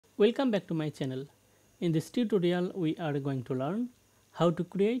Welcome back to my channel. In this tutorial we are going to learn how to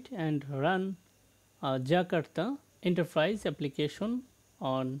create and run a Jakarta enterprise application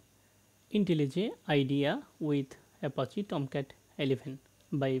on IntelliJ IDEA with Apache Tomcat 11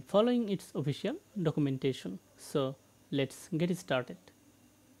 by following its official documentation. So let's get started.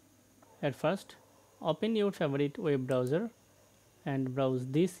 At first, open your favorite web browser and browse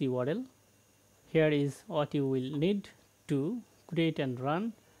this URL. Here is what you will need to create and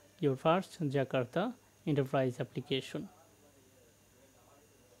run your first Jakarta enterprise application.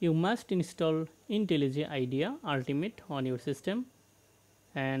 You must install IntelliJ IDEA Ultimate on your system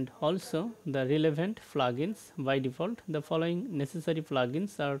and also the relevant plugins. By default, the following necessary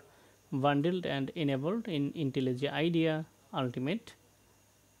plugins are bundled and enabled in IntelliJ IDEA Ultimate: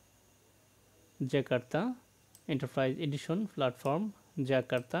 Jakarta Enterprise Edition Platform,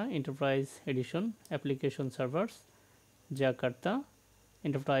 Jakarta Enterprise Edition Application Servers, Jakarta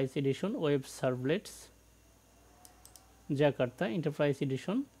Enterprise Edition Web Servlets, Jakarta Enterprise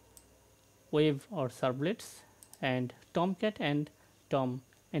Edition Web or Servlets, and Tomcat and Tom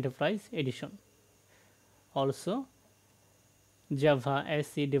Enterprise Edition. Also Java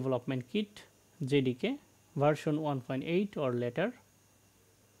SE Development Kit JDK version 1.8 or later,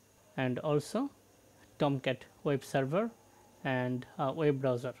 and also Tomcat web server and a web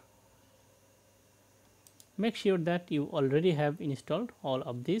browser. Make sure that you already have installed all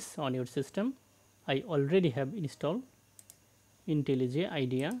of this on your system. I already have installed IntelliJ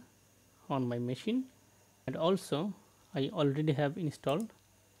IDEA on my machine, and also I already have installed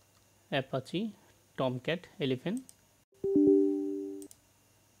Apache Tomcat 11.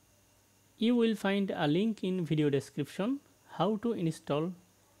 You will find a link in video description how to install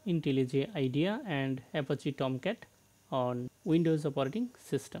IntelliJ IDEA and Apache Tomcat on Windows operating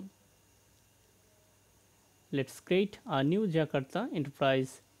system. Let's create a new Jakarta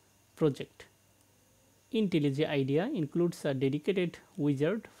enterprise project. IntelliJ IDEA includes a dedicated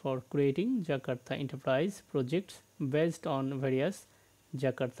wizard for creating Jakarta enterprise projects based on various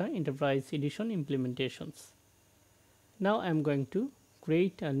Jakarta Enterprise Edition implementations. Now I am going to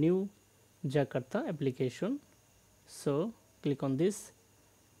create a new Jakarta application. So click on this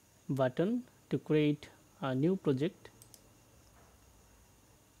button to create a new project.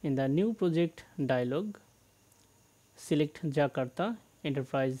 In the new project dialog, select Jakarta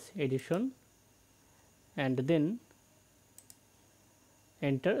Enterprise Edition and then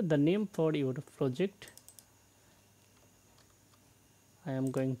enter the name for your project. I am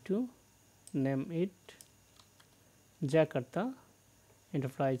going to name it Jakarta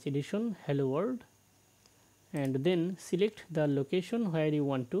Enterprise Edition Hello World, and then select the location where you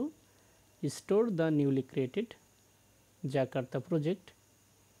want to store the newly created Jakarta project.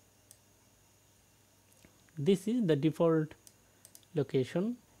 This is the default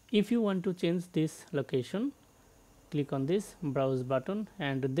location. If you want to change this location, click on this browse button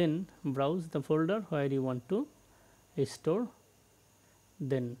and then browse the folder where you want to store.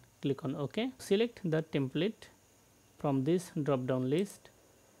 Then click on OK. Select the template from this drop down list.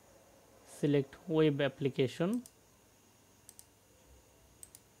 Select web application.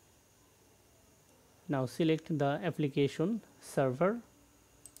 Now select the application server.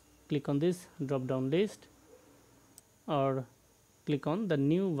 Click on this drop down list or click on the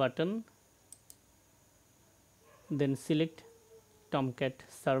new button, then select Tomcat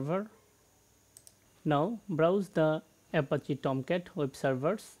server. Now browse the Apache Tomcat web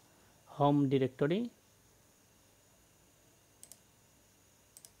servers home directory.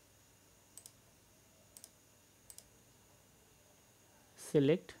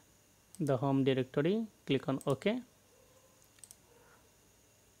 Select the home directory, click on OK,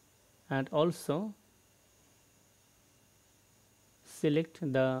 and also select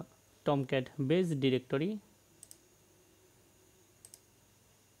the Tomcat base directory.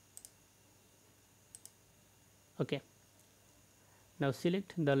 Okay. Now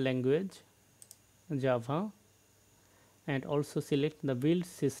select the language Java and also select the build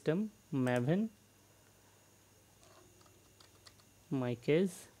system Maven. My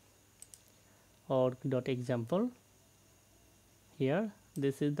case org.example. Here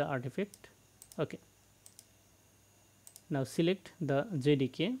this is the artifact. Okay. Now select the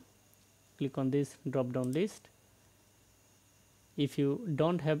JDK, click on this drop down list. If you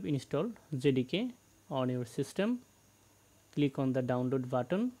don't have installed JDK on your system, click on the download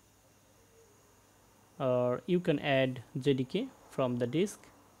button, or you can add JDK from the disk.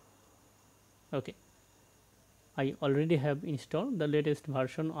 Okay, I already have installed the latest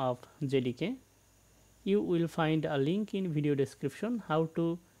version of JDK. You will find a link in video description how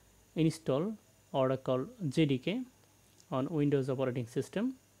to install Oracle JDK on Windows operating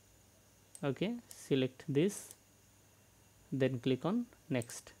system. Okay, select this, then click on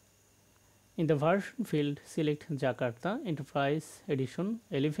next. In the version field, select Jakarta Enterprise Edition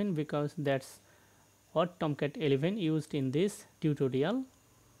 11 because that's what Tomcat 11 used in this tutorial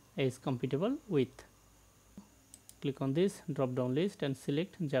is compatible with. Click on this drop down list and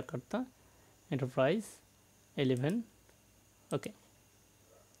select Jakarta Enterprise 11. Okay.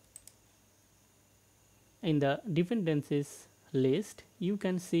 In the dependencies list, you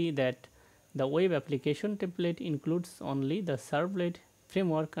can see that the web application template includes only the Servlet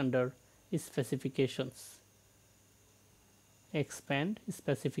framework under specifications. Expand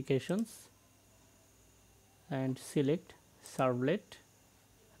specifications and select Servlet.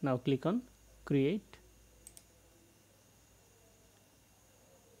 Now click on create.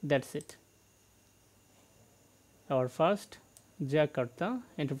 That's it. Our first Jakarta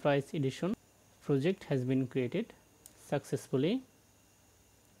Enterprise Edition project has been created successfully.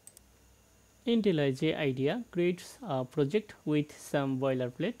 IntelliJ IDEA creates a project with some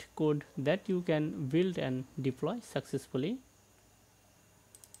boilerplate code that you can build and deploy successfully.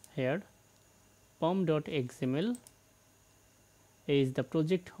 Here, pom.xml is the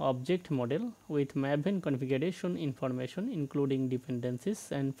project object model with Maven configuration information including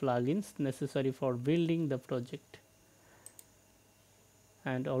dependencies and plugins necessary for building the project.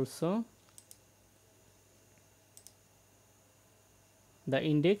 And also the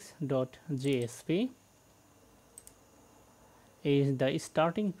index.jsp is the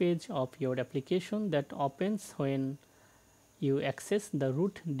starting page of your application that opens when you access the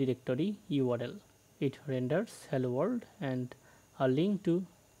root directory URL. It renders hello world and a link to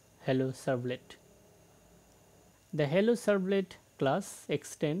hello servlet. The hello servlet class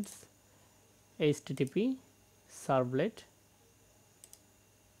extends HTTP servlet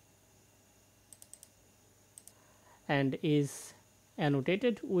and is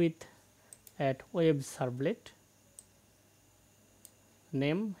annotated with at web servlet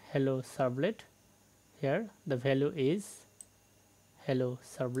name hello servlet. Here the value is hello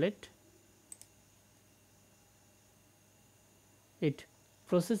servlet. It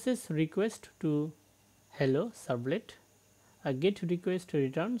processes request to hello servlet. A get request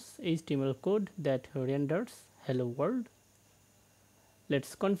returns HTML code that renders hello world.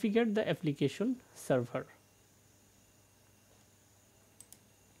 Let's configure the application server.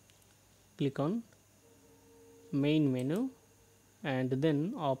 Click on main menu and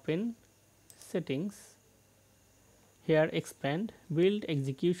then open settings. Here expand build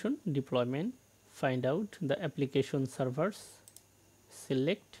execution deployment. Find out the application servers.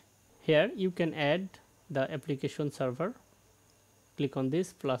 Select. Here you can add the application server. Click on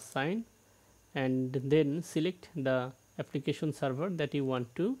this plus sign and then select the application server that you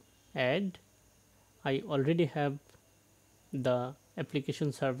want to add. I already have the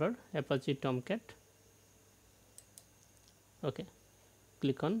application server Apache Tomcat. Okay,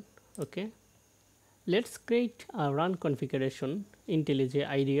 click on OK. Let's create a run configuration. IntelliJ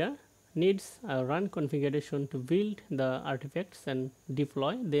IDEA needs a run configuration to build the artifacts and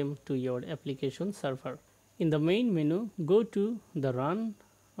deploy them to your application server. In the main menu, go to the run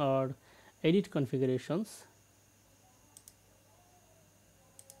or edit configurations.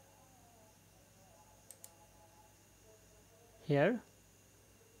 Here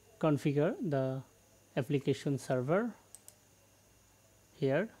configure the application server.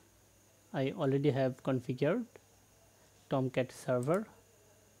 Here I already have configured Tomcat server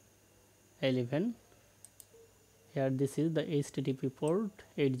 11. Here this is the HTTP port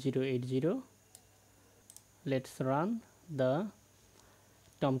 8080. Let's run the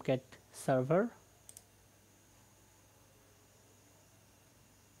Tomcat server.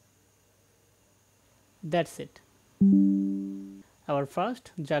 That's it. Our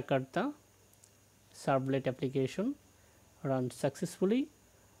first Jakarta servlet application runs successfully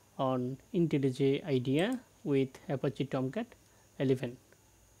on IntelliJ IDEA with Apache Tomcat 11.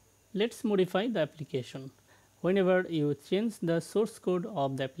 Let's modify the application. Whenever you change the source code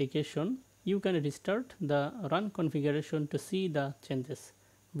of the application, you can restart the run configuration to see the changes.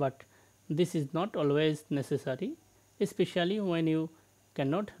 But this is not always necessary, especially when you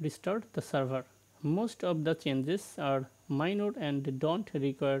cannot restart the server. Most of the changes are minor and don't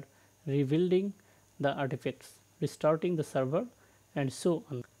require rebuilding the artifacts, restarting the server, and so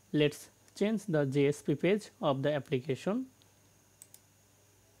on. Let's change the JSP page of the application.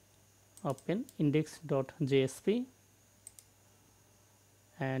 Open index.jsp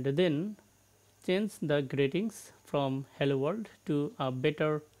and then change the greetings from hello world to a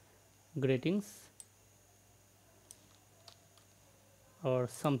better greetings or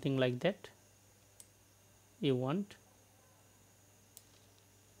something like that you want.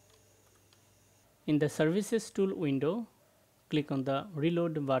 In the Services tool window, click on the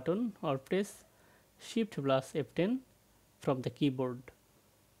Reload button or press Shift plus F10 from the keyboard.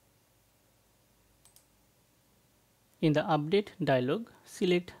 In the Update dialog,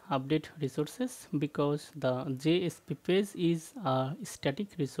 select Update Resources because the JSP page is a static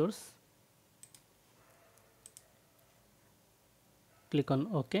resource. Click on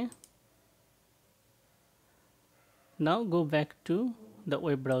OK. Now go back to the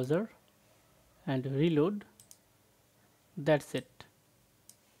web browser and reload. That's it.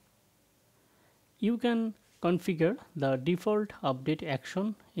 You can configure the default update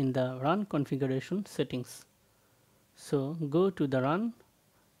action in the Run configuration settings. So go to the Run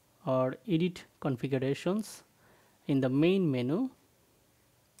or Edit configurations in the main menu.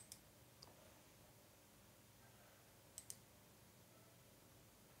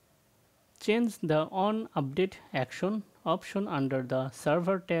 Change the On Update Action option under the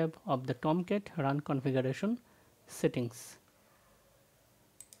Server tab of the Tomcat Run configuration settings.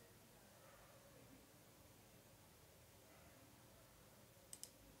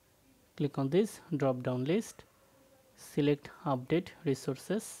 Click on this drop down list, select Update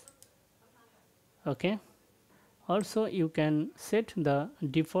Resources. OK. Also you can set the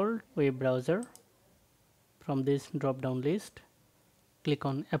default web browser from this drop down list. Click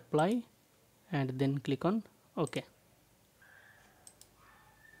on Apply and then click on OK.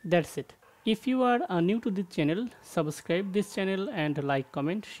 That's it. If you are new to this channel, subscribe this channel and like,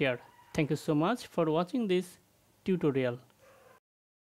 comment, share. Thank you so much for watching this tutorial.